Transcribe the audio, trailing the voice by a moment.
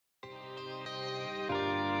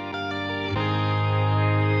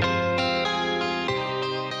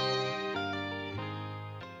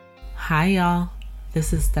Hi, y'all.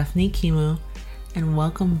 This is Stephanie Kimu, and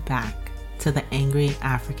welcome back to the Angry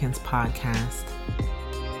Africans podcast.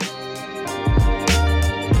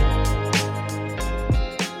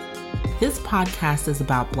 This podcast is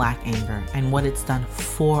about Black anger and what it's done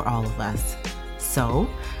for all of us. So,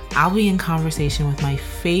 I'll be in conversation with my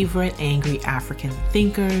favorite angry African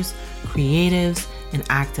thinkers, creatives, and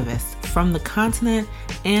activists from the continent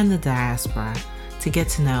and the diaspora to get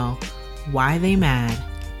to know why they mad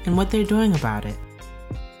and what they're doing about it.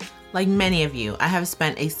 Like many of you, I have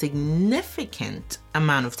spent a significant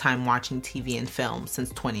amount of time watching TV and film since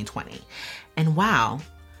 2020. And wow,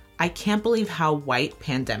 I can't believe how white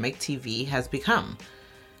pandemic TV has become.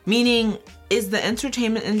 Meaning, is the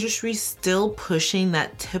entertainment industry still pushing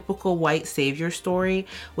that typical white savior story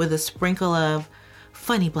with a sprinkle of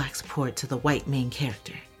funny Black support to the white main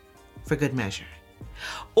character for good measure?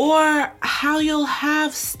 Or how you'll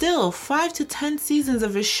have still 5 to 10 seasons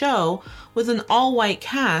of a show with an all-white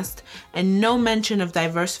cast and no mention of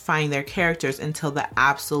diversifying their characters until the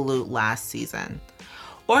absolute last season.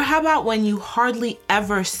 Or how about when you hardly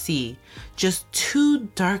ever see just two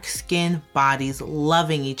dark-skinned bodies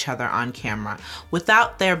loving each other on camera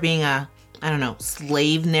without there being a,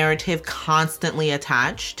 slave narrative constantly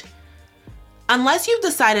attached? Unless you've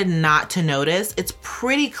decided not to notice, it's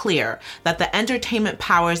pretty clear that the entertainment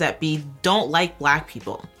powers that be don't like Black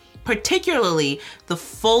people, particularly the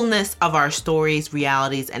fullness of our stories,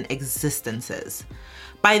 realities, and existences.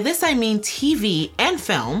 By this I mean TV and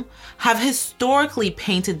film have historically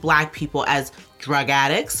painted Black people as drug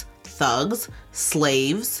addicts, thugs,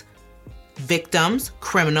 slaves, victims,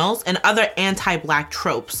 criminals, and other anti-Black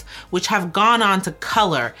tropes, which have gone on to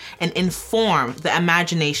color and inform the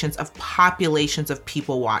imaginations of populations of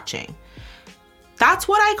people watching. That's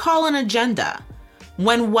what I call an agenda.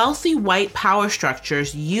 When wealthy white power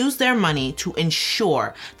structures use their money to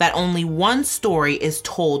ensure that only one story is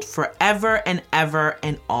told forever and ever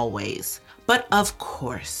and always. But of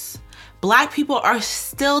course, Black people are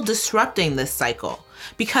still disrupting this cycle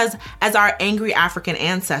because, as our angry African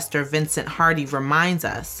ancestor Vincent Hardy reminds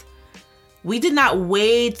us, we did not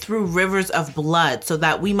wade through rivers of blood so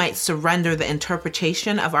that we might surrender the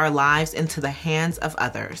interpretation of our lives into the hands of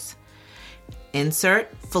others. Insert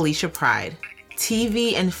Felicia Pride,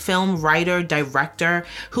 TV and film writer, director,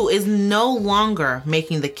 who is no longer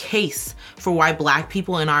making the case for why Black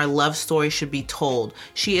people in our love story should be told.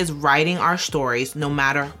 She is writing our stories no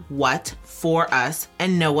matter what for us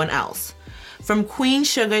and no one else. From Queen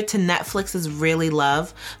Sugar to Netflix's Really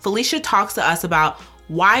Love, Felicia talks to us about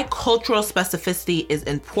why cultural specificity is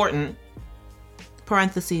important,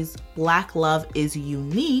 parentheses, Black love is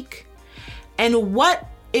unique, and what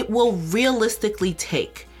it will realistically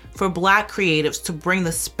take for Black creatives to bring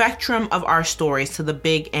the spectrum of our stories to the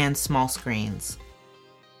big and small screens.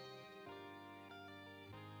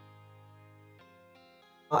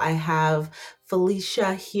 I have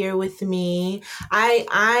Felicia here with me.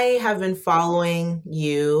 I have been following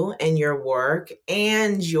you and your work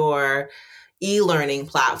and your e-learning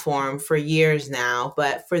platform for years now.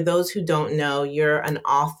 But for those who don't know, you're an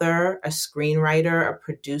author, a screenwriter, a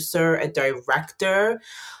producer, a director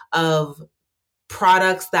of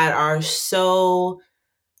products that are so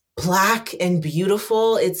Black and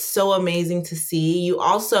beautiful. It's so amazing to see. You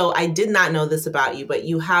also, I did not know this about you, but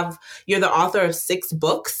you're the author of 6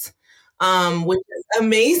 books, which is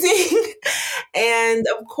amazing. And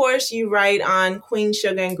of course, you write on Queen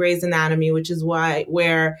Sugar and Grey's Anatomy, which is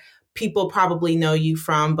where people probably know you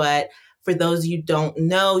from. But for those you don't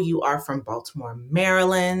know, you are from Baltimore,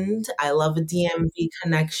 Maryland. I love a DMV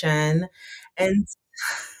connection. And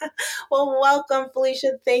well, welcome,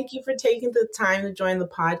 Felicia. Thank you for taking the time to join the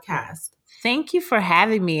podcast. Thank you for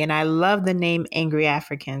having me. And I love the name Angry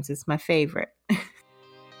Africans. It's my favorite.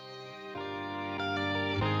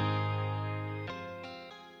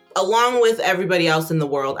 Along with everybody else in the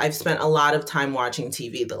world, I've spent a lot of time watching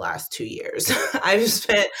TV the last 2 years. I've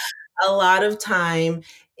spent a lot of time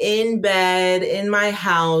in bed, in my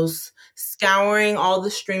house, scouring all the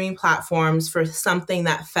streaming platforms for something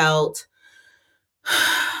that felt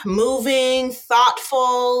moving,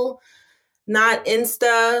 thoughtful, not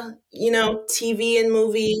Insta, TV and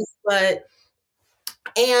movies,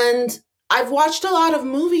 and I've watched a lot of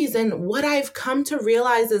movies, and what I've come to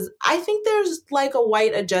realize is I think there's like a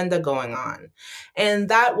white agenda going on. And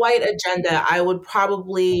that white agenda, I would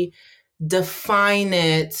probably define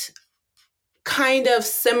it kind of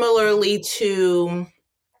similarly to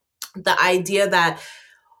the idea that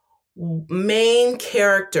main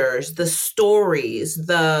characters, the stories,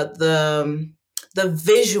 the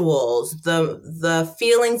visuals, the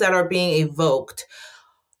feelings that are being evoked,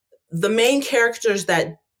 the main characters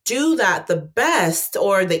that do that the best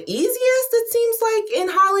or the easiest, it seems like, in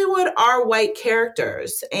Hollywood are white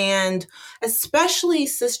characters. And especially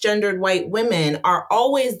cisgendered white women are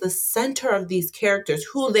always the center of these characters,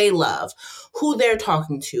 who they love, who they're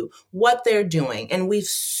talking to, what they're doing. And we've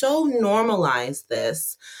so normalized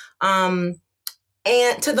this. And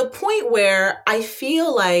to the point where I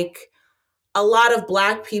feel like a lot of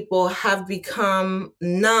Black people have become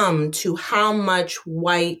numb to how much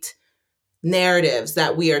white narratives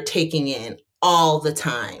that we are taking in all the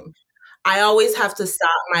time. I always have to stop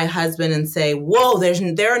my husband and say, "Whoa,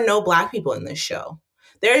 there are no Black people in this show.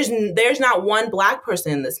 There's not one Black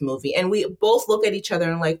person in this movie." And we both look at each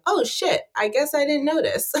other and like, "Oh shit, I guess I didn't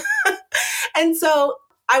notice." And so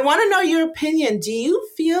I want to know your opinion. Do you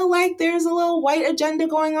feel like there's a little white agenda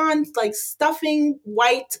going on, like stuffing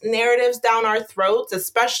white narratives down our throats,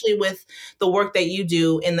 especially with the work that you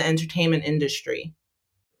do in the entertainment industry?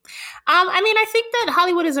 I mean, I think that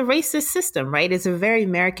Hollywood is a racist system, right? It's a very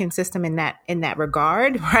American system in that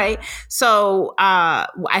regard, right? So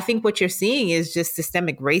I think what you're seeing is just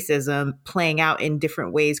systemic racism playing out in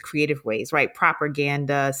different ways, creative ways, right?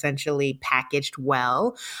 Propaganda essentially packaged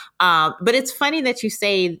well. But it's funny that you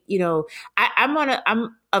say, I'm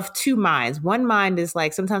of two minds. One mind is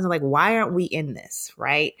like, sometimes I'm like, why aren't we in this,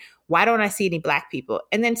 right? Why don't I see any Black people?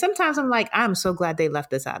 And then sometimes I'm like, I'm so glad they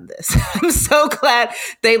left us out of this. I'm so glad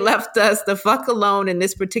they left us the fuck alone in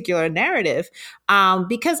this particular narrative,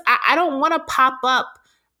 because I don't want to pop up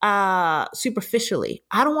superficially.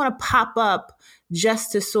 I don't want to pop up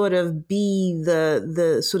just to sort of be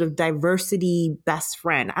the sort of diversity best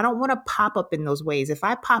friend. I don't want to pop up in those ways. If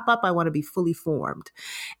I pop up, I want to be fully formed.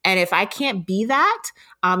 And if I can't be that,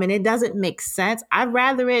 and it doesn't make sense, I'd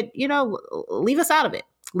rather it, leave us out of it.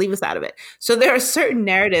 Leave us out of it. So there are certain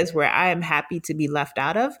narratives where I am happy to be left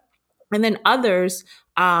out of. And then others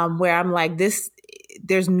where I'm like,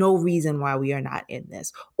 there's no reason why we are not in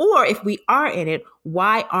this. Or if we are in it,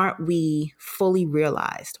 why aren't we fully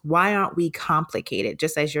realized? Why aren't we complicated?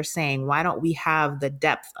 Just as you're saying, why don't we have the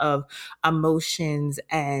depth of emotions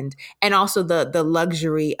and also the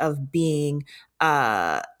luxury of being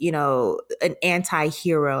an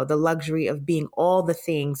anti-hero, the luxury of being all the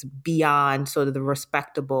things beyond sort of the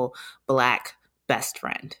respectable Black best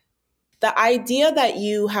friend. The idea that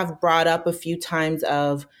you have brought up a few times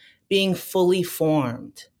of being fully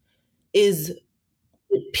formed it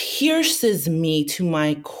pierces me to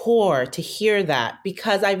my core to hear that,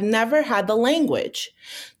 because I've never had the language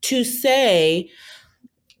to say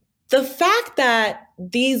the fact that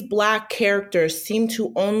these Black characters seem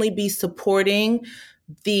to only be supporting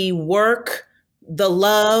the work, the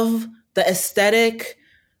love, the aesthetic,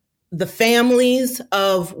 the families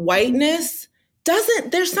of whiteness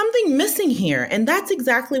there's something missing here. And that's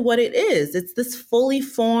exactly what it is. It's this fully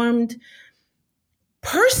formed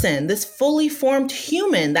person, this fully formed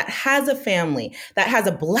human that has a family, that has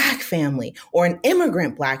a Black family or an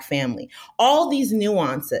immigrant Black family, all these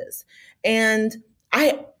nuances. And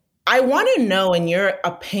I want to know, in your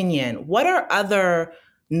opinion, what are other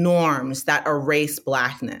norms that erase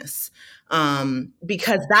Blackness?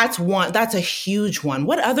 Because that's a huge one.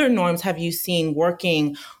 What other norms have you seen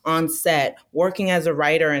working on set, working as a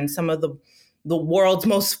writer in some of the world's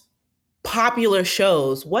most popular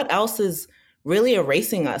shows? What else is really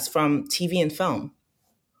erasing us from TV and film?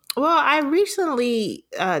 Well, I recently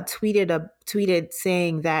tweeted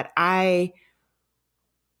saying that I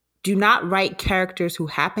do not write characters who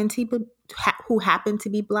happen to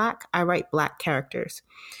be Black. I write Black characters.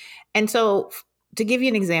 And so, to give you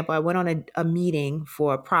an example, I went on a meeting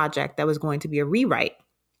for a project that was going to be a rewrite.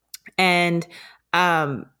 And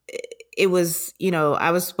it was,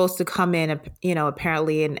 I was supposed to come in,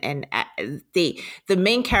 apparently, and the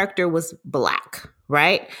main character was Black,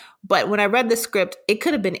 right? But when I read the script, it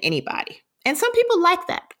could have been anybody. And some people like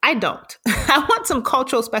that. I don't. I want some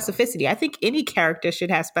cultural specificity. I think any character should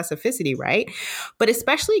have specificity, right? But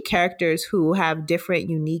especially characters who have different,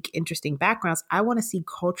 unique, interesting backgrounds, I want to see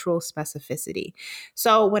cultural specificity.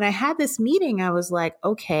 So when I had this meeting, I was like,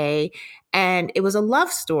 okay. And it was a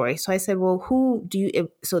love story. So I said, well,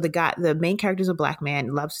 so the main character is a Black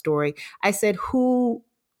man, love story. I said, who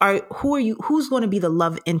are you? Who's going to be the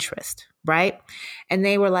love interest? Right. And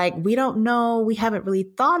they were like, we don't know. We haven't really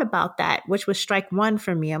thought about that, which was strike one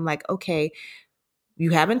for me. I'm like, okay,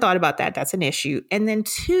 you haven't thought about that. That's an issue. And then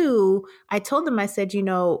two, I told them, I said,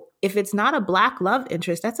 if it's not a Black love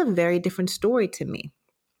interest, that's a very different story to me.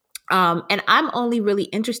 And I'm only really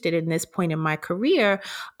interested in this point in my career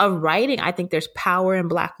of writing. I think there's power in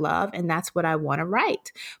Black love, and that's what I want to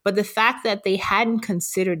write. But the fact that they hadn't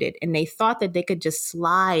considered it and they thought that they could just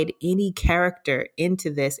slide any character into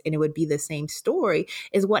this and it would be the same story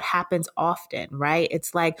is what happens often, right?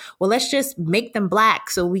 It's like, well, let's just make them Black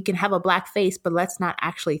so we can have a Black face, but let's not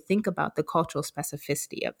actually think about the cultural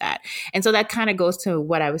specificity of that. And so that kind of goes to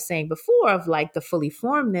what I was saying before of like the fully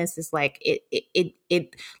formedness is like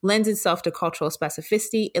it lends itself to cultural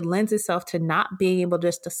specificity. It lends itself to not being able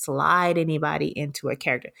just to slide anybody into a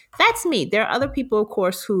character. That's me. There are other people, of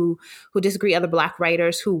course, who disagree, other Black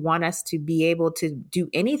writers who want us to be able to do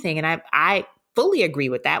anything. And I fully agree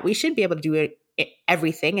with that. We should be able to do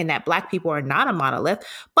everything, and that Black people are not a monolith.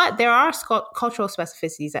 But there are cultural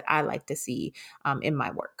specificities that I like to see in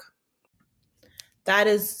my work. That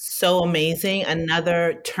is so amazing.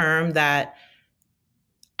 Another term that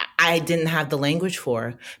I didn't have the language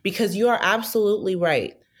for, because you are absolutely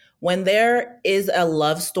right. When there is a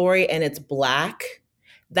love story and it's Black,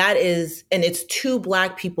 and it's two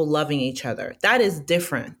Black people loving each other, that is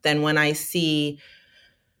different than when I see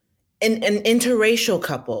an interracial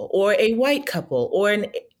couple or a white couple or an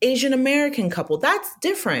Asian American couple. That's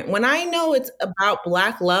different. When I know it's about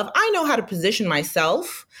Black love, I know how to position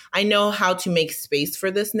myself. I know how to make space for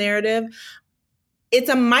this narrative. It's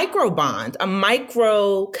a micro bond, a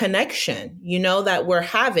micro connection, that we're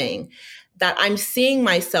having, that I'm seeing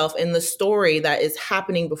myself in the story that is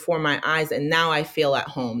happening before my eyes. And now I feel at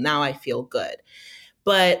home. Now I feel good.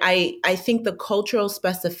 But I think the cultural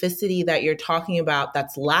specificity that you're talking about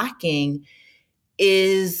that's lacking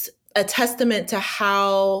is a testament to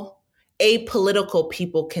how apolitical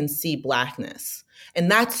people can see Blackness. And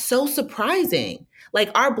that's so surprising. Like,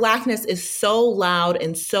 our Blackness is so loud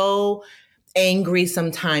and so angry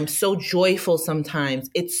sometimes, so joyful sometimes.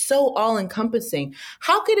 It's so all-encompassing.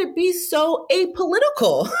 How could it be so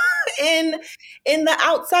apolitical in the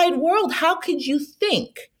outside world? How could you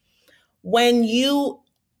think, when you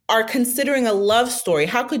are considering a love story,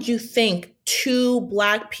 how could you think two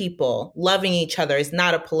Black people loving each other is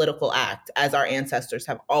not a political act, as our ancestors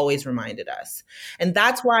have always reminded us? And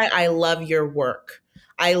that's why I love your work.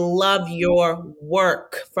 I love your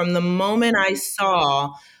work. From the moment I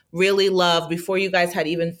saw Really Love, before you guys had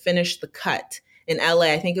even finished the cut in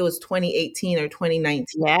LA, I think it was 2018 or 2019.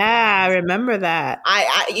 Yeah, I remember that.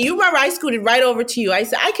 You remember I scooted right over to you. I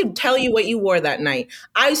said, I could tell you what you wore that night.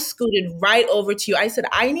 I scooted right over to you. I said,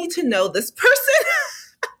 I need to know this person.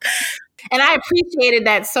 And I appreciated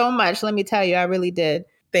that so much. Let me tell you, I really did.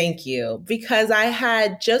 Thank you. Because I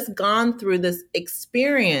had just gone through this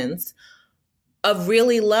experience of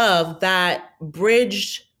Really Love that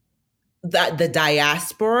bridged the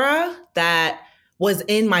diaspora that was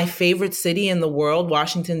in my favorite city in the world,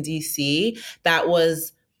 Washington, D.C., that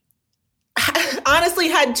was honestly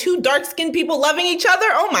had two dark-skinned people loving each other.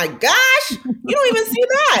 Oh my gosh, you don't even see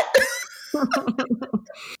that.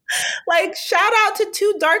 Like, shout out to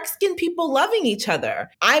two dark-skinned people loving each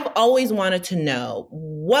other. I've always wanted to know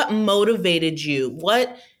what motivated you,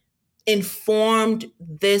 what informed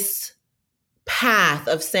this path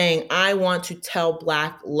of saying, I want to tell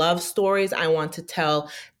Black love stories. I want to tell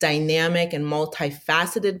dynamic and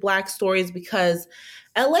multifaceted Black stories, because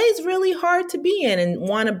LA is really hard to be in and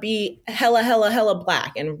want to be hella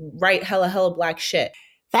Black and write hella Black shit.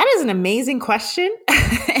 That is an amazing question.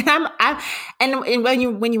 And when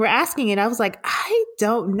you were asking it, I was like, I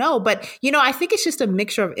don't know. But, I think it's just a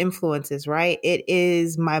mixture of influences, right? It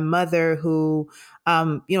is my mother who,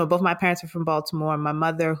 both my parents are from Baltimore. My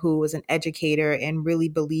mother, who was an educator and really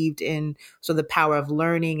believed in the power of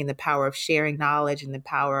learning and the power of sharing knowledge and the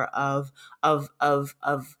power of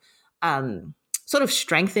sort of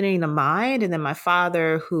strengthening the mind. And then my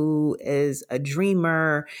father, who is a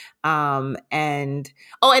dreamer. And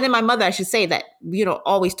then my mother, I should say that,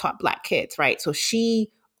 always taught Black kids, right? So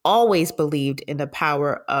she always believed in the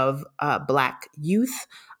power of Black youth,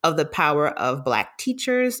 of the power of Black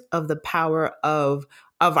teachers, of the power of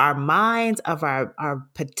our minds, of our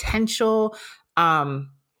potential. And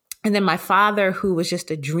then my father, who was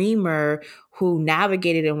just a dreamer, who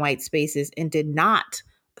navigated in white spaces and did not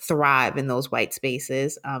thrive in those white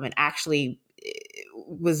spaces, and actually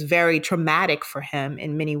was very traumatic for him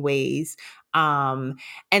in many ways. And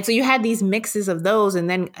so you had these mixes of those. And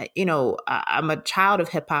then, I'm a child of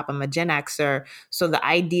hip hop. I'm a Gen Xer. So the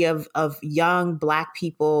idea of young Black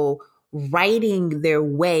people writing their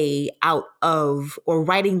way out of, or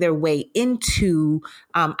writing their way into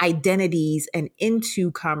identities and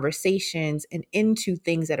into conversations and into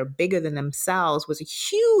things that are bigger than themselves was a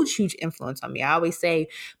huge, huge influence on me. I always say,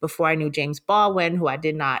 before I knew James Baldwin, who I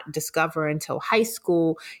did not discover until high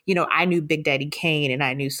school, I knew Big Daddy Kane and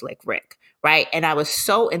I knew Slick Rick. Right. And I was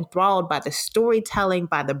so enthralled by the storytelling,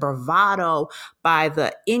 by the bravado, by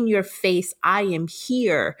the in your face, I am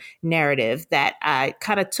here narrative that I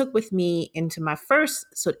kind of took with me into my first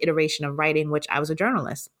sort of iteration of writing, which I was a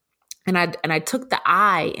journalist. And I took the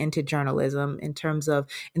I into journalism in terms of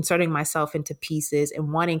inserting myself into pieces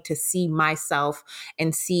and wanting to see myself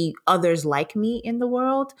and see others like me in the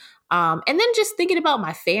world. And then just thinking about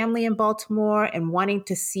my family in Baltimore and wanting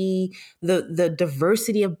to see the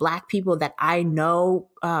diversity of Black people that I know,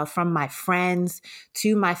 from my friends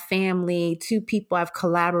to my family to people I've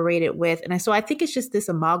collaborated with. And so I think it's just this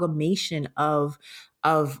amalgamation of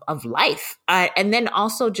life. And then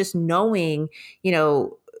also just knowing,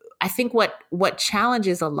 I think what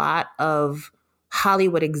challenges a lot of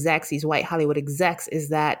Hollywood execs, these white Hollywood execs, is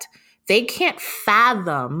that they can't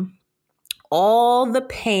fathom all the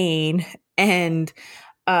pain and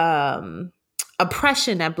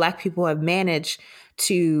oppression that Black people have managed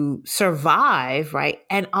to survive, right?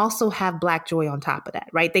 And also have Black joy on top of that,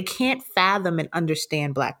 right? They can't fathom and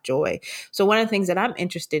understand Black joy. So one of the things that I'm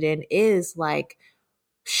interested in is like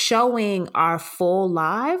showing our full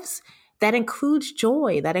lives. That includes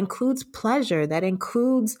joy, that includes pleasure, that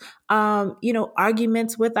includes,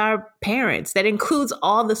 arguments with our parents, that includes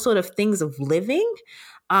all the sort of things of living.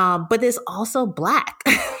 But there's also Black.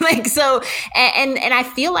 And I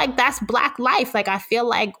feel like that's Black life. Like, I feel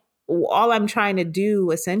like all I'm trying to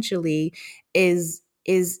do essentially is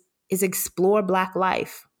explore Black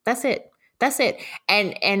life. That's it.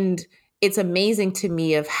 And it's amazing to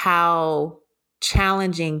me of how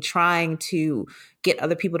challenging trying to get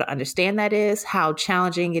other people to understand that is, how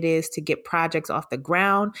challenging it is to get projects off the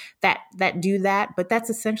ground that do that. But that's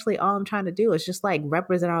essentially all I'm trying to do, is just like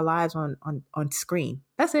represent our lives on screen.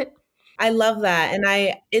 That's it. I love that.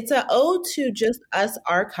 And it's an ode to just us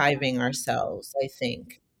archiving ourselves, I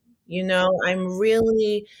think.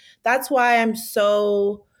 That's why I'm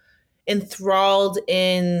so enthralled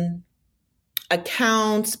in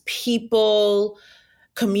accounts, people,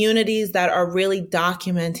 communities that are really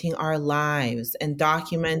documenting our lives and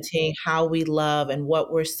documenting how we love and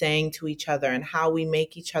what we're saying to each other and how we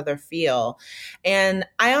make each other feel. And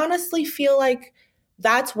I honestly feel like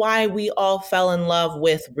that's why we all fell in love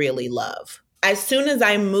with Really Love. As soon as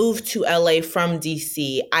I moved to LA from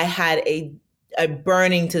DC, I had a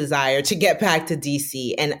burning desire to get back to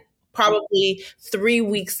DC. And probably 3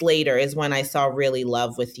 weeks later is when I saw Really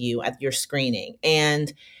Love with you at your screening.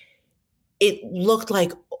 And it looked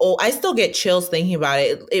like, I still get chills thinking about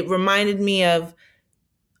it. It reminded me of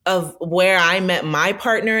where I met my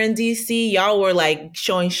partner in DC. Y'all were like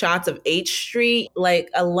showing shots of H Street, like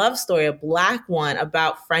a love story, a Black one,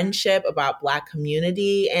 about friendship, about Black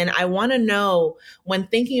community. And I want to know, when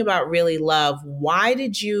thinking about Really Love, why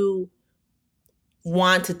did you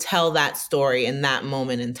want to tell that story in that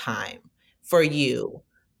moment in time for you?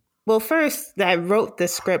 Well, first, I wrote the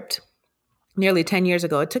script nearly 10 years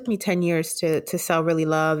ago. It took me 10 years to sell Really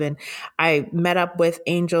Love. And I met up with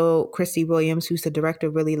Angel Christie Williams, who's the director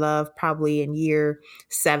of Really Love, probably in year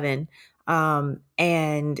 7.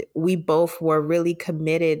 And we both were really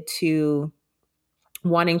committed to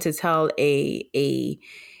wanting to tell a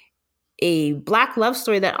Black love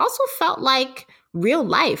story that also felt like real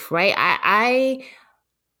life, right? I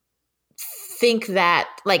think that,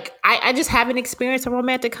 like, I just haven't experienced a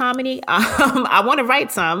romantic comedy. I want to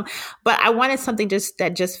write some, but I wanted something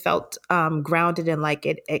that just felt grounded in, like,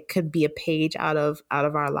 it could be a page out of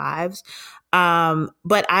our lives.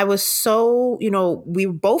 But I was so, we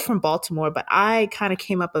were both from Baltimore, but I kind of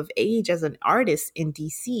came up of age as an artist in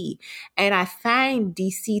DC. And I find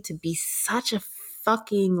DC to be such a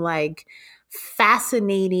fucking, like,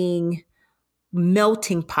 fascinating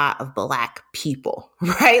melting pot of Black people,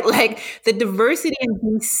 right? Like, the diversity in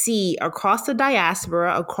DC across the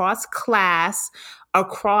diaspora, across class,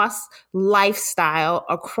 across lifestyle,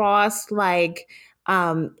 across, like,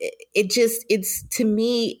 it's to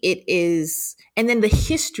me, it is. And then the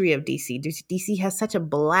history of DC. DC has such a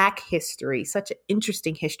Black history, such an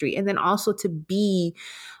interesting history. And then also to be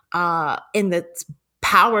in the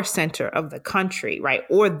power center of the country, right?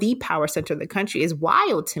 Or the power center of the country is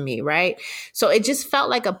wild to me, right? So it just felt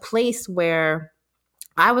like a place where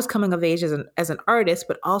I was coming of age as an artist,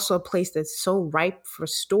 but also a place that's so ripe for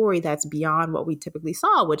story that's beyond what we typically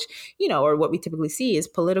saw, which, or what we typically see is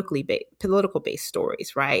political based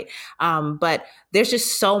stories, right? But there's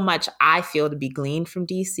just so much I feel to be gleaned from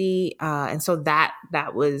DC, and so that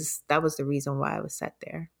was the reason why I was set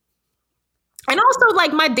there. And also,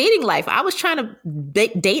 like, my dating life, I was trying to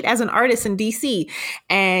date as an artist in DC,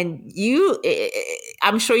 and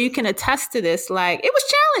I'm sure you can attest to this. Like, it was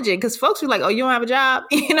challenging because folks were like, "Oh, you don't have a job,"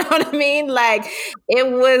 you know what I mean? Like,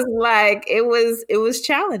 it was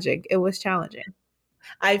challenging. It was challenging.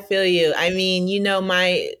 I feel you. I mean,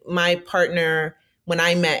 my partner, when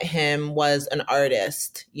I met him, was an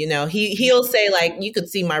artist. He'll say, like, you could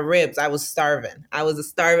see my ribs. I was starving. I was a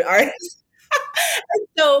starving artist.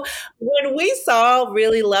 So when we saw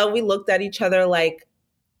Really Love, we looked at each other like,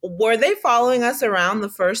 were they following us around the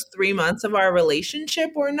first 3 months of our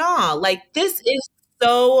relationship or not? Like, this is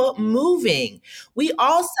so moving. We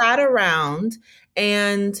all sat around,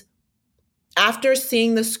 and after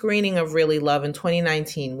seeing the screening of Really Love in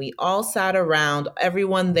 2019, we all sat around,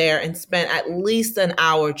 everyone there, and spent at least an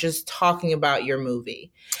hour just talking about your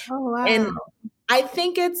movie. Oh, wow. And I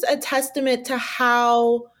think it's a testament to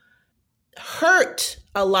how hurt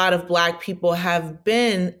a lot of Black people have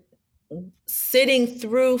been sitting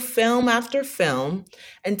through film after film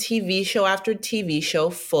and TV show after TV show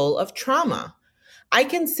full of trauma. I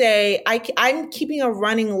can say I'm keeping a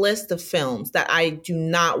running list of films that I do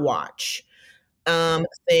not watch. 12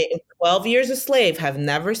 Years a Slave, have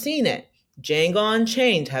never seen it. Django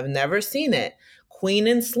Unchained, have never seen it. Queen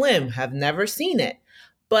and Slim, have never seen it.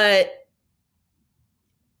 But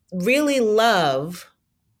Really Love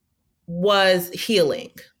was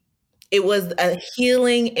healing. It was a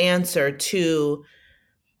healing answer to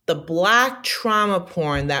the Black trauma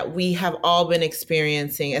porn that we have all been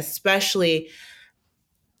experiencing, especially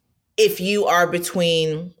if you are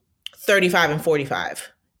between 35 and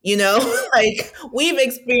 45. Like, we've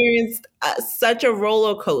experienced such a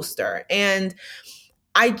roller coaster. And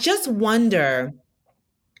I just wonder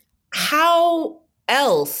how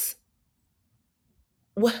else.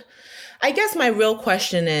 I guess my real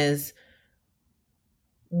question is,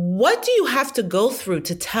 what do you have to go through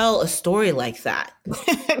to tell a story like that?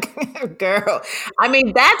 Girl, I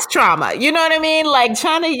mean, that's trauma. You know what I mean? Like,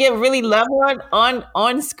 trying to get Really Love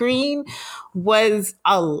on screen was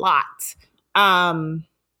a lot.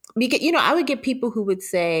 Because, I would get people who would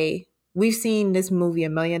say, we've seen this movie a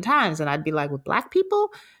million times. And I'd be like, with Black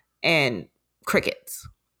people? And crickets.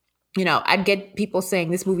 I'd get people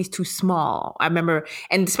saying this movie's too small. I remember,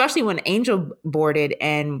 and especially when Angel boarded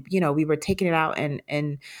and, we were taking it out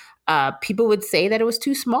and people would say that it was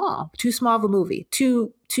too small of a movie,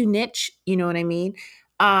 too niche. You know what I mean?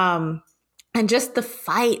 And just the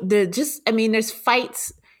fight, there's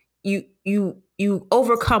fights. You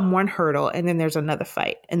overcome one hurdle and then there's another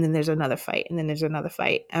fight and then there's another fight and then there's another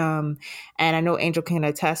fight. And I know Angel can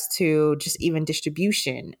attest to just even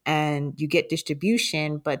distribution, and you get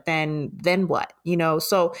distribution, but then what,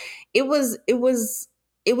 so it was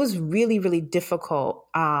really, really difficult.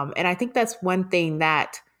 And I think that's one thing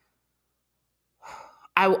that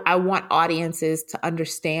I want audiences to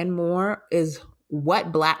understand more is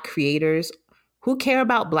what Black creators who care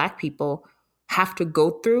about Black people have to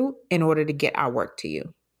go through in order to get our work to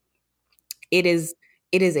you. It is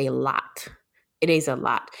a lot. It is a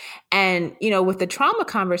lot. And, with the trauma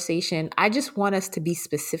conversation, I just want us to be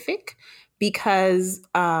specific because,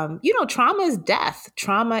 trauma is death.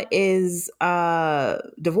 Trauma is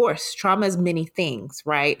divorce. Trauma is many things,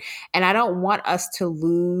 right? And I don't want us to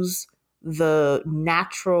lose the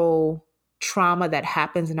natural trauma that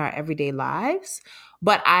happens in our everyday lives.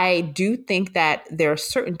 But I do think that there are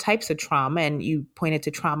certain types of trauma, and you pointed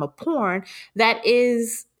to trauma porn, that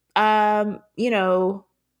is,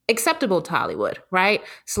 acceptable to Hollywood, right?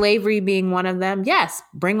 Slavery being one of them. Yes,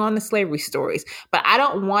 bring on the slavery stories. But I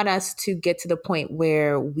don't want us to get to the point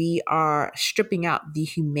where we are stripping out the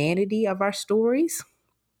humanity of our stories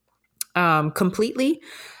completely.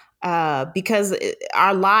 Because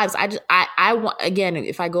our lives, I want, again,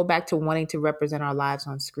 if I go back to wanting to represent our lives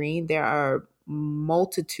on screen, there are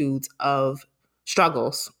multitudes of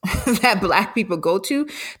struggles that Black people go to.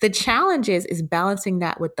 The challenge is balancing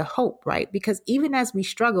that with the hope, right? Because even as we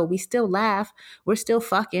struggle, we still laugh, we're still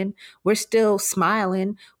fucking, we're still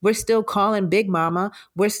smiling, we're still calling Big Mama,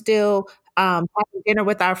 we're still having dinner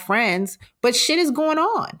with our friends, but shit is going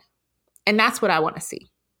on. And that's what I want to see.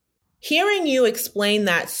 Hearing you explain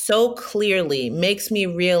that so clearly makes me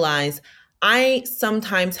realize I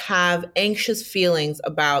sometimes have anxious feelings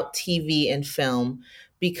about TV and film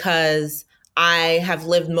because I have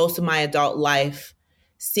lived most of my adult life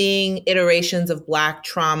seeing iterations of Black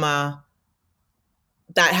trauma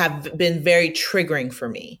that have been very triggering for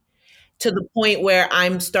me, to the point where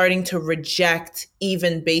I'm starting to reject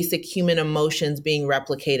even basic human emotions being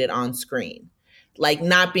replicated on screen. Like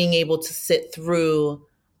not being able to sit through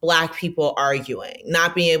Black people arguing,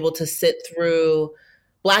 not being able to sit through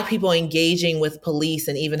Black people engaging with police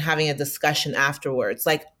and even having a discussion afterwards.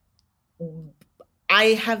 Like, I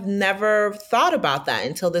have never thought about that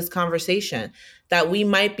until this conversation, that we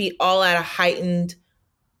might be all at a heightened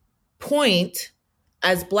point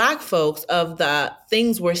as Black folks of the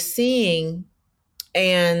things we're seeing.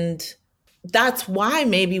 And that's why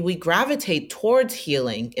maybe we gravitate towards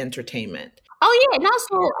healing entertainment. Oh yeah, and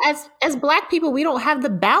also as Black people, we don't have the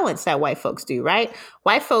balance that white folks do, right?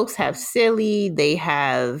 White folks have silly, they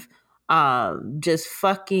have just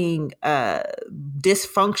fucking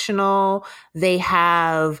dysfunctional, they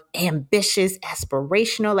have ambitious,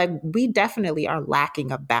 aspirational. Like we definitely are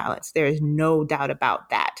lacking a balance. There is no doubt about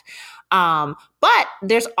that. But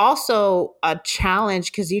there's also a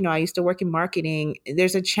challenge because, I used to work in marketing.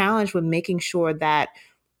 There's a challenge with making sure that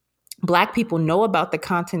Black people know about the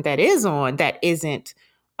content that is on that isn't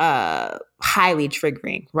highly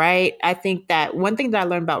triggering, right? I think that one thing that I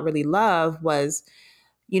learned about Really Love was,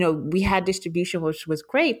 we had distribution, which was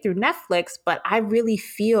great through Netflix, but I really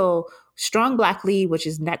feel Strong Black Lead, which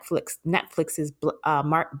is Netflix's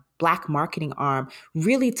Black marketing arm,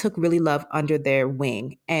 really took Really Love under their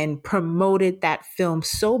wing and promoted that film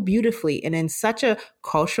so beautifully and in such a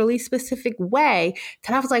culturally specific way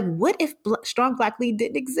that I was like, what if Strong Black Lead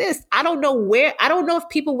didn't exist? I don't know if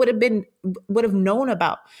people would have known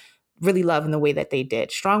about Really Love in the way that they did.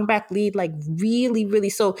 Strong Black Lead, like really, really.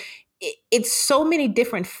 So it's so many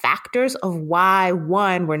different factors of why,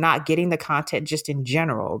 one, we're not getting the content just in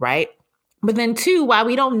general, right? But then two, why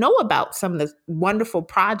we don't know about some of the wonderful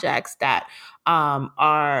projects that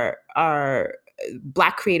are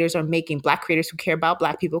Black creators are making, Black creators who care about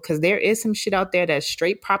Black people, because there is some shit out there that's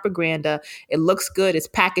straight propaganda. It looks good, it's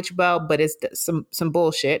packaged well, but it's some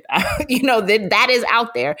bullshit. That is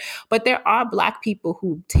out there. But there are Black people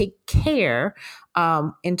who take care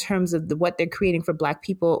in terms of what they're creating for Black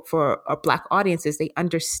people, for Black audiences. They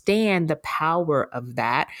understand the power of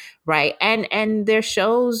that, right? And their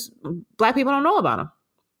shows, Black people don't know about them.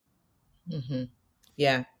 Mm-hmm.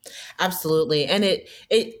 Yeah, absolutely. And it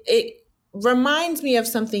reminds me of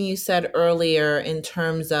something you said earlier in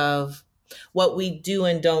terms of what we do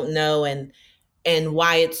and don't know, and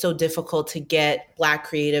why it's so difficult to get Black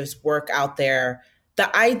creatives' work out there.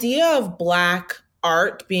 The idea of Black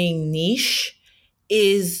art being niche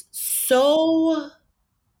is so,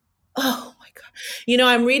 oh my God.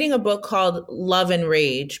 I'm reading a book called Love and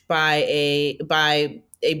Rage by a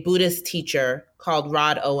Buddhist teacher called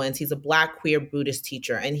Rod Owens. He's a Black queer Buddhist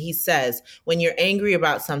teacher. And he says, when you're angry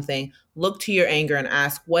about something, look to your anger and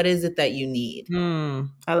ask, what is it that you need?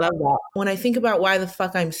 I love that. When I think about why the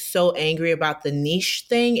fuck I'm so angry about the niche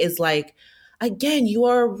thing is like, again, you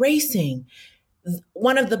are erasing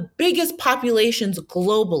one of the biggest populations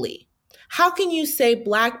globally. How can you say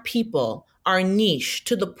Black people are niche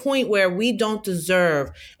to the point where we don't deserve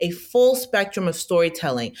a full spectrum of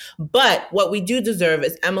storytelling? But what we do deserve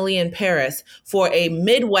is Emily in Paris for a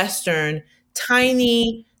Midwestern,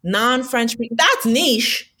 tiny, non-French. That's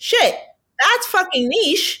niche. Shit. That's fucking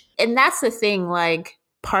niche. And that's the thing, like,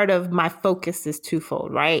 part of my focus is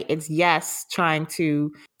twofold, right? It's yes, trying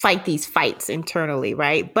to fight these fights internally,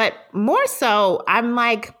 right? But more so, I'm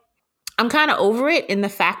kind of over it in the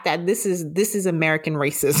fact that this is American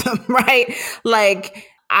racism, right? Like,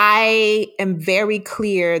 I am very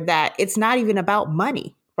clear that it's not even about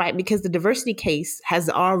money, right? Because the diversity case has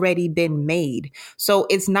already been made. So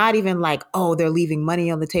it's not even like, oh, they're leaving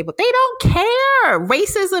money on the table. They don't care.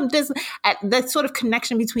 Racism doesn't, that sort of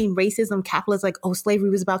connection between racism, capitalism, like, oh, slavery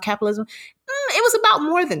was about capitalism. It was about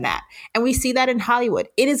more than that. And we see that in Hollywood.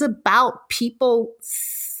 It is about people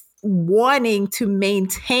wanting to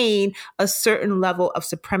maintain a certain level of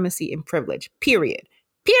supremacy and privilege, period,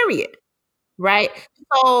 right?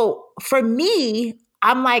 So for me,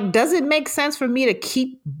 I'm like, does it make sense for me to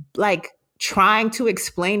keep like trying to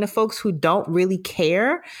explain to folks who don't really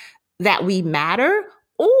care that we matter?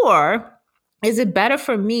 Or is it better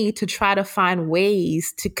for me to try to find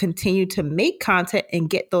ways to continue to make content and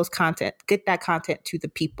get that content to the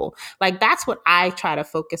people? Like, that's what I try to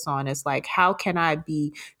focus on, is like, how can I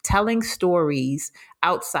be telling stories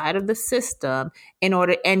outside of the system in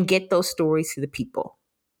order and get those stories to the people?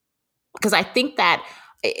 Because I think that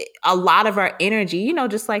a lot of our energy,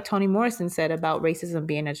 just like Toni Morrison said about racism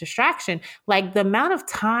being a distraction, like the amount of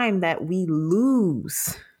time that we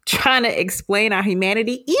lose trying to explain our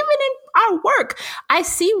humanity, even in lot of work. I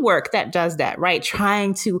see work that does that, right?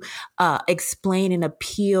 Trying to explain and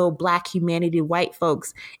appeal Black humanity to white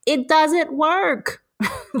folks. It doesn't work.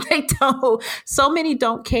 They don't. So many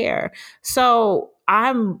don't care. So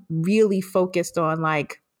I'm really focused on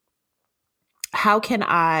like, how can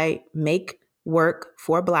I make work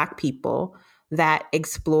for Black people that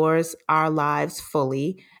explores our lives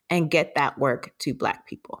fully and get that work to Black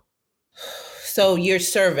people? So your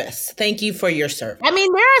service. Thank you for your service. I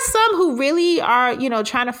mean, there are some who really are,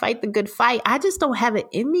 trying to fight the good fight. I just don't have it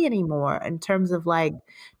in me anymore in terms of like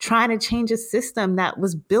trying to change a system that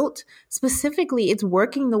was built specifically. It's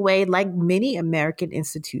working the way, like many American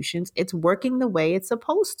institutions, it's working the way it's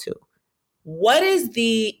supposed to. What is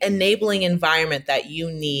the enabling environment that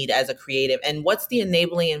you need as a creative? And what's the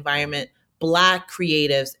enabling environment Black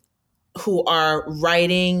creatives who are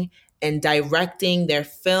writing and directing their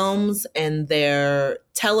films and their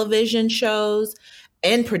television shows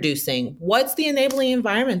and producing? What's the enabling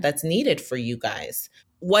environment that's needed for you guys?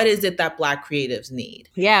 What is it that Black creatives need?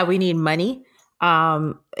 Yeah, we need money,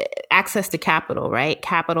 access to capital, right?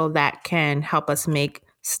 Capital that can help us make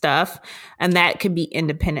stuff. And that could be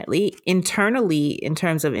independently. Internally, in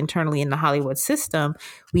terms of internally in the Hollywood system,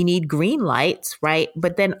 we need green lights, right?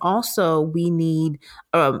 But then also we need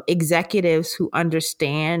executives who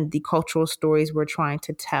understand the cultural stories we're trying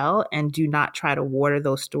to tell and do not try to water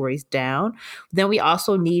those stories down. Then we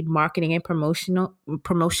also need marketing and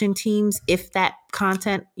promotion teams. If that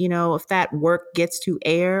content, if that work gets to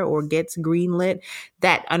air or gets greenlit,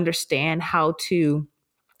 that understand how to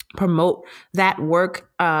promote that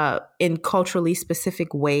work in culturally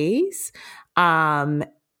specific ways. Like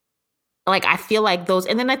I feel like those,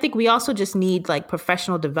 and then I think we also just need like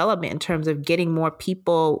professional development in terms of getting more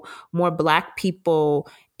people, more Black people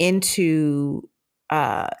into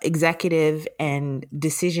executive and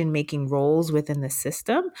decision-making roles within the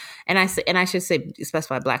system. And I should say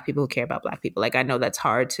specify Black people who care about Black people. Like I know that's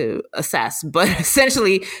hard to assess, but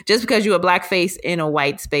essentially just because you're a Black face in a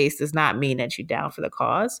white space does not mean that you're down for the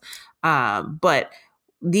cause. But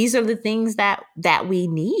these are the things that we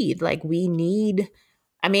need. Like we need,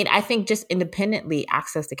 I think just independently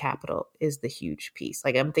access to capital is the huge piece.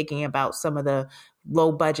 Like I'm thinking about some of the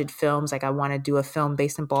low budget films. Like I want to do a film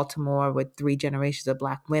based in Baltimore with 3 generations of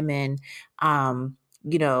Black women. I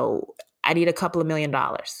need a couple of $1 million.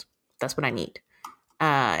 That's what I need.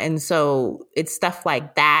 And so it's stuff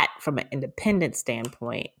like that from an independent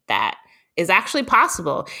standpoint that is actually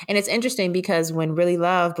possible. And it's interesting because when Really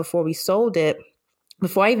Love, before we sold it,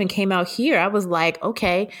 before I even came out here, I was like,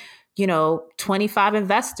 okay, 25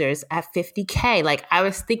 investors at $50K. Like I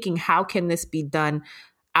was thinking, how can this be done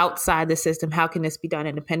outside the system? How can this be done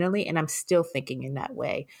independently? And I'm still thinking in that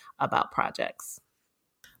way about projects.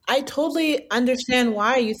 I totally understand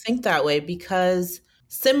why you think that way, because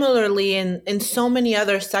similarly in so many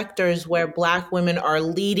other sectors where Black women are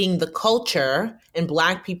leading the culture and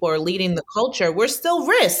Black people are leading the culture, we're still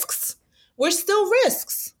risks. We're still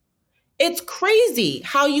risks. It's crazy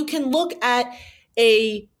how you can look at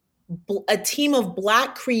a team of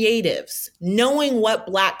Black creatives knowing what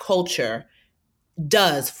Black culture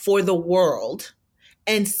does for the world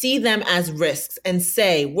and see them as risks and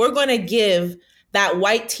say, we're going to give that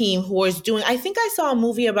white team who is doing, I think I saw a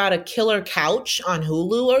movie about a killer couch on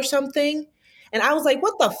Hulu or something. And I was like,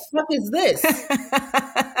 what the fuck is this?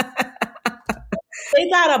 They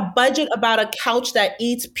got a budget about a couch that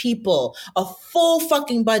eats people, a full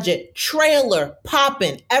fucking budget, trailer,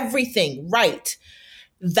 popping, everything, right?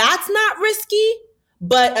 That's not risky,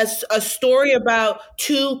 but a story about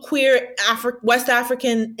 2 queer West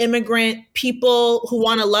African immigrant people who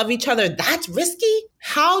want to love each other, that's risky?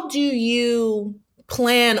 How do you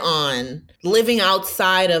plan on living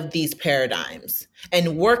outside of these paradigms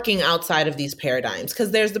and working outside of these paradigms?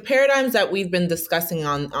 Because there's the paradigms that we've been discussing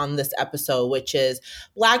on this episode, which is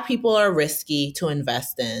Black people are risky to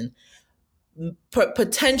invest in.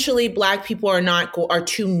 Potentially Black people are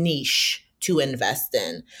too niche to invest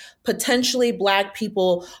in. Potentially Black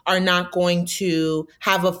people are not going to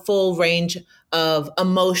have a full range of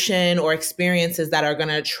emotion or experiences that are going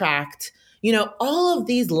to attract, all of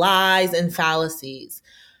these lies and fallacies.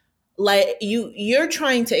 Like you're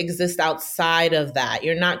trying to exist outside of that.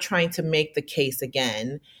 You're not trying to make the case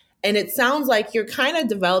again. And it sounds like you're kind of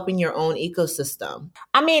developing your own ecosystem.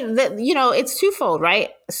 It's twofold, right?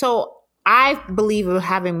 So I believe in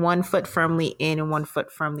having one foot firmly in and one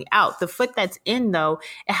foot firmly out. The foot that's in, though,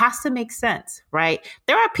 it has to make sense, right?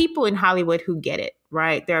 There are people in Hollywood who get it,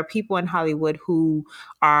 right? There are people in Hollywood who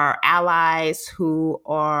are allies, who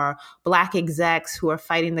are Black execs, who are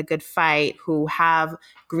fighting the good fight, who have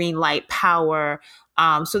green light power.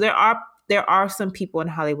 So there are there are some people in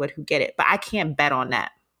Hollywood who get it, but I can't bet on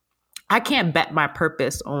that. I can't bet my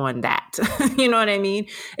purpose on that. You know what I mean?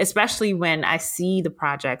 Especially when I see the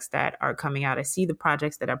projects that are coming out. I see the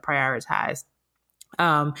projects that are prioritized.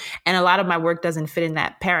 And a lot of my work doesn't fit in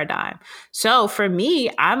that paradigm. So for me,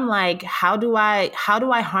 I'm like, how do I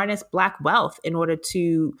harness Black wealth in order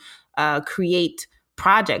to create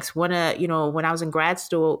projects? When I was in grad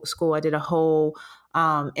school, I did a whole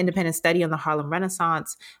independent study on the Harlem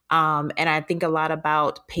Renaissance. And I think a lot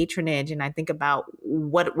about patronage, and I think about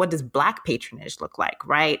what does Black patronage look like,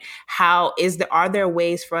 right? Are there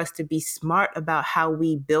ways for us to be smart about how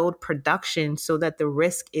we build production so that the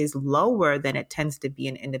risk is lower than it tends to be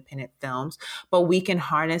in independent films, but we can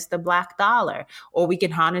harness the Black dollar, or we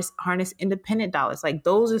can harness independent dollars. Like,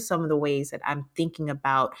 those are some of the ways that I'm thinking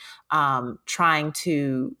about trying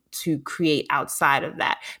to create outside of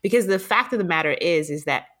that. Because the fact of the matter is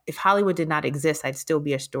that if Hollywood did not exist, I'd still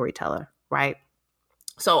be a storyteller, right?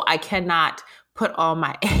 So I cannot put all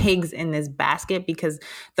my eggs in this basket, because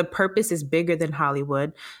the purpose is bigger than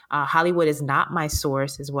Hollywood. Hollywood is not my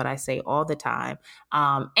source, is what I say all the time.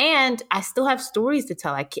 And I still have stories to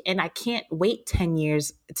tell. I can't wait 10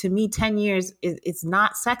 years. To me, 10 years it's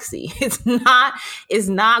not sexy. It's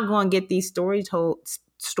not going to get these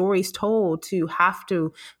stories told to have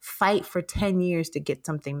to fight for 10 years to get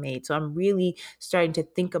something made. So I'm really starting to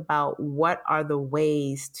think about what are the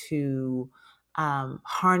ways to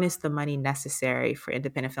harness the money necessary for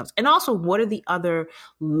independent films. And also, what are the other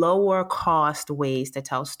lower cost ways to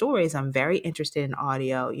tell stories? I'm very interested in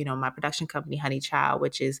audio. You know, my production company, Honey Child,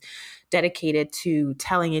 which is dedicated to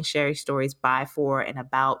telling and sharing stories by, for, and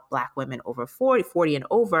about Black women over 40 and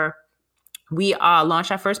over. We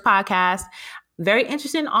launched our first podcast. Very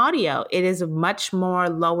interested in audio. It is a much more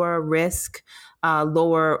lower risk,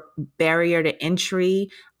 lower barrier to entry.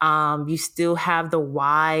 You still have the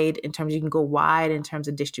wide in terms, you can go wide in terms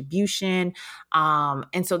of distribution.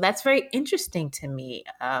 And so that's very interesting to me,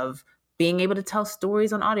 of being able to tell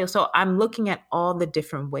stories on audio. So I'm looking at all the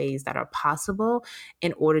different ways that are possible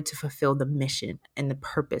in order to fulfill the mission and the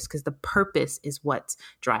purpose, because the purpose is what's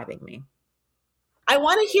driving me. I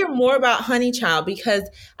want to hear more about Honey Child, because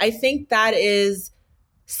I think that is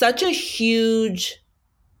such a huge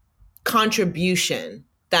contribution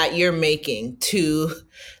that you're making to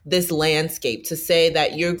this landscape, to say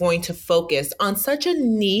that you're going to focus on such a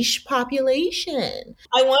niche population.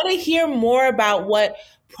 I want to hear more about what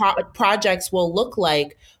projects will look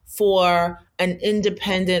like for an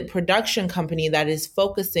independent production company that is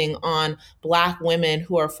focusing on Black women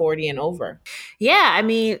who are 40 and over. Yeah, I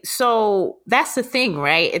mean, so that's the thing,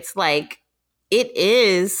 right? It's like, it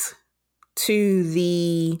is to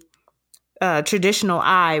the traditional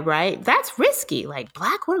eye, right? That's risky. Like,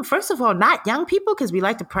 Black women, first of all, not young people, because we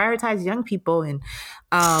like to prioritize young people. And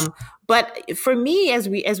but for me, as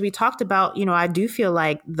we talked about, you know, I do feel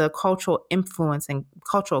like the cultural influence and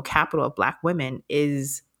cultural capital of Black women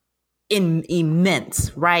is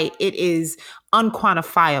immense, right? It is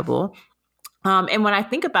unquantifiable. And when I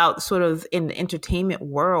think about sort of in the entertainment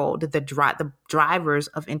world, the drivers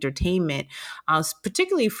of entertainment,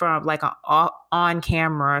 particularly from like an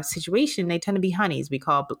on-camera situation, they tend to be honeys. We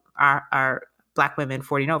call our Black women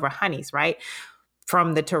 40 and over honeys, right?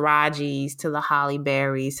 From the Tarajis to the Halle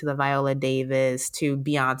Berrys to the Viola Davis to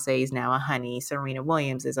Beyonce's now a honey. Serena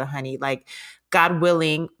Williams is a honey. Like, God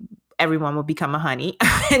willing, everyone will become a honey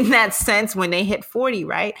in that sense when they hit 40,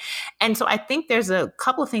 right? And so I think there's a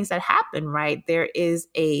couple of things that happen, right? There is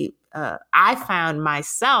I found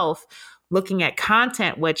myself looking at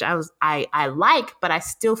content, which I like, but I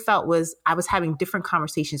still felt I was having different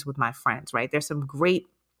conversations with my friends, right? There's some great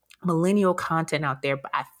millennial content out there,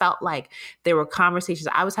 but I felt like there were conversations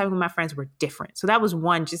I was having with my friends were different. So that was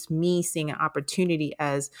one, just me seeing an opportunity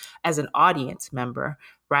as an audience member,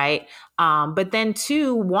 right? But then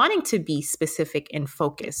two, wanting to be specific and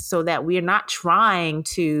focused so that we're not trying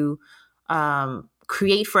to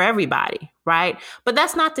create for everybody, right? But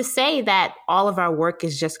that's not to say that all of our work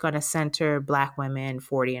is just going to center Black women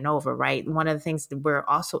 40 and over, right? One of the things that we're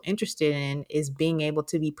also interested in is being able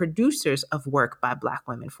to be producers of work by Black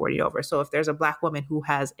women 40 and over. So if there's a Black woman who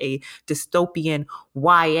has a dystopian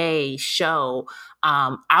YA show,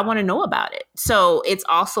 I want to know about it. So it's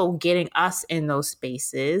also getting us in those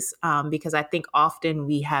spaces, because I think often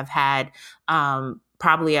we have had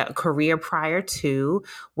probably a career prior to,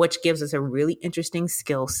 which gives us a really interesting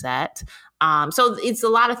skill set. So it's a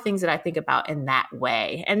lot of things that I think about in that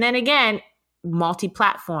way. And then again,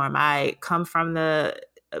 multi-platform. I come from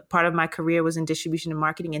part of my career was in distribution and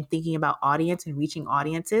marketing and thinking about audience and reaching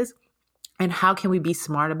audiences. And how can we be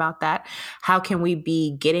smart about that? How can we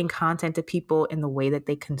be getting content to people in the way that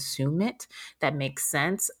they consume it that makes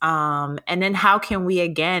sense? And then how can we,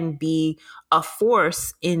 again, be a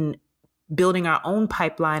force in building our own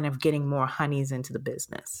pipeline of getting more honeys into the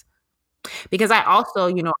business? Because I also,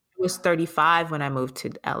 I was 35 when I moved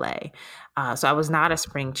to LA. So I was not a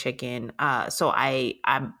spring chicken. So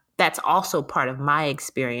I'm that's also part of my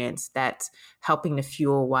experience that's helping to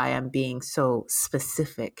fuel why I'm being so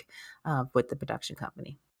specific with the production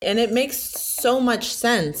company. And it makes so much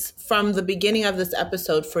sense from the beginning of this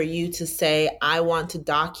episode for you to say, I want to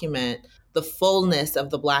document the fullness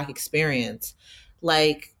of the Black experience.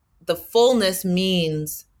 Like, the fullness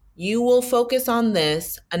means you will focus on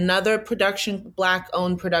this. Another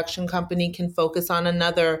Black-owned production company can focus on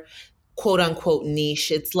another quote unquote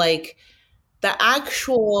niche. It's like the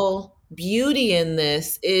actual beauty in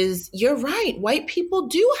this is, you're right, white people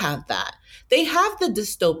do have that. They have the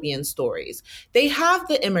dystopian stories. They have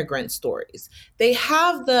the immigrant stories. They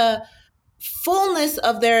have the fullness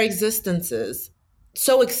of their existences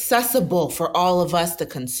so accessible for all of us to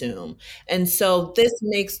consume. And so this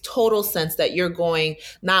makes total sense that you're going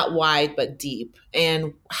not wide, but deep.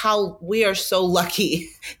 And how we are so lucky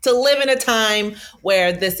to live in a time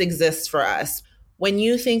where this exists for us. When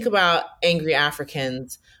you think about angry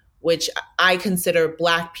Africans, which I consider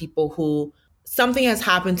Black people who something has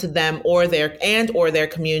happened to them or their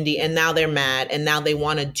community, and now they're mad and now they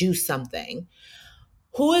want to do something.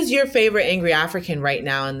 Who is your favorite angry African right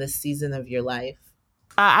now in this season of your life?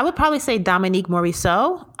 I would probably say Dominique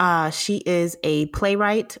Morisseau. She is a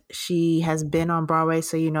playwright. She has been on Broadway.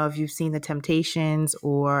 So, if you've seen The Temptations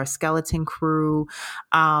or Skeleton Crew.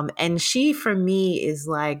 And she, for me, is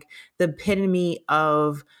like the epitome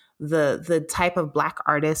of the type of Black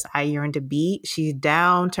artist I yearn to be. She's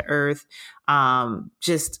down to earth,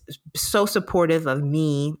 just so supportive of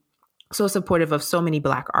me, so supportive of so many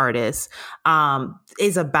Black artists,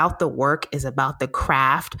 is about the work, is about the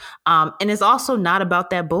craft, and is also not about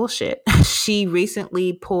that bullshit. She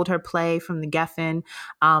recently pulled her play from the Geffen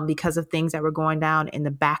because of things that were going down in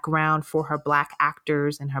the background for her Black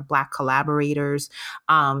actors and her Black collaborators.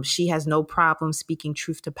 She has no problem speaking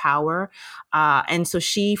truth to power. And so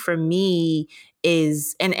she, for me,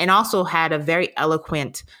 is, and also had a very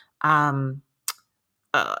eloquent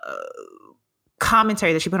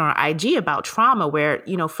commentary that she put on her IG about trauma, where,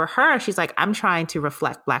 for her, she's like, I'm trying to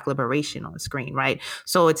reflect Black liberation on the screen, right?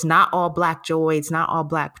 So it's not all Black joy, it's not all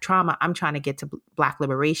Black trauma. I'm trying to get to Black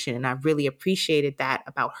liberation. And I really appreciated that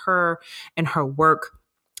about her and her work.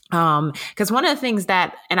 Because one of the things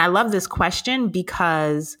that, and I love this question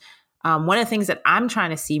because one of the things that I'm trying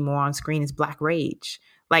to see more on screen is Black rage.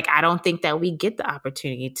 Like, I don't think that we get the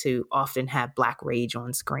opportunity to often have Black rage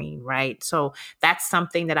on screen, right? So that's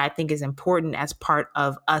something that I think is important as part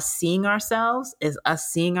of us seeing ourselves, is us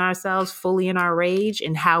seeing ourselves fully in our rage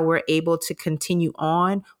and how we're able to continue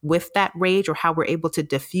on with that rage, or how we're able to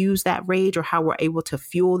diffuse that rage, or how we're able to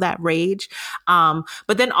fuel that rage.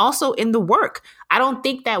 But then also in the work, I don't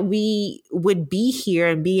think that we would be here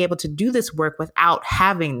and be able to do this work without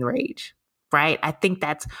having rage. Right? I think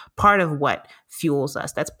that's part of what fuels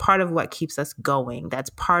us. That's part of what keeps us going. That's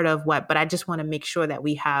part of what, but I just want to make sure that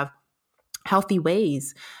we have healthy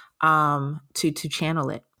ways to channel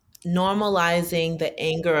it. Normalizing the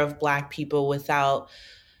anger of Black people without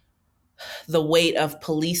the weight of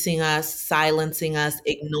policing us, silencing us,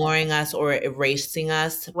 ignoring us, or erasing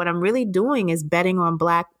us. What I'm really doing is betting on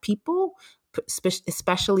Black people,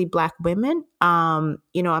 especially Black women. I'm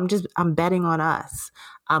betting on us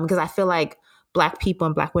because I feel like Black people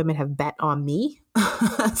and Black women have bet on me.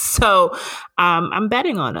 So I'm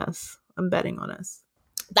betting on us.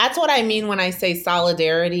 That's what I mean when I say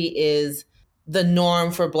solidarity is the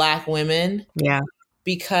norm for Black women. Yeah.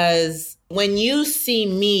 Because when you see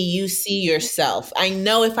me, you see yourself. I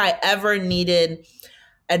know if I ever needed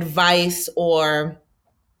advice or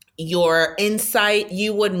your insight,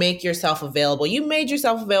 you would make yourself available. You made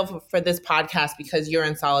yourself available for this podcast because you're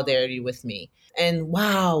in solidarity with me. And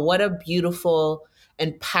wow, what a beautiful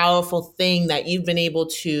and powerful thing that you've been able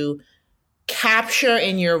to capture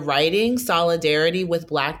in your writing, solidarity with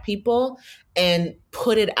Black people, and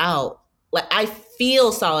put it out. Like, I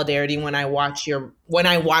feel solidarity when I watch your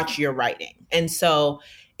writing. And so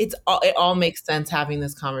it all makes sense having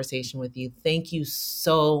this conversation with you. Thank you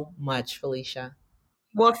so much, Felicia.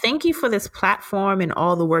 Well, thank you for this platform and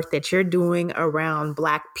all the work that you're doing around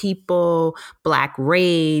Black people, Black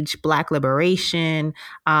rage, Black liberation,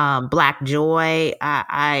 Black joy.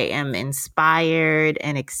 I am inspired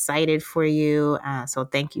and excited for you. So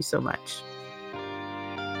thank you so much.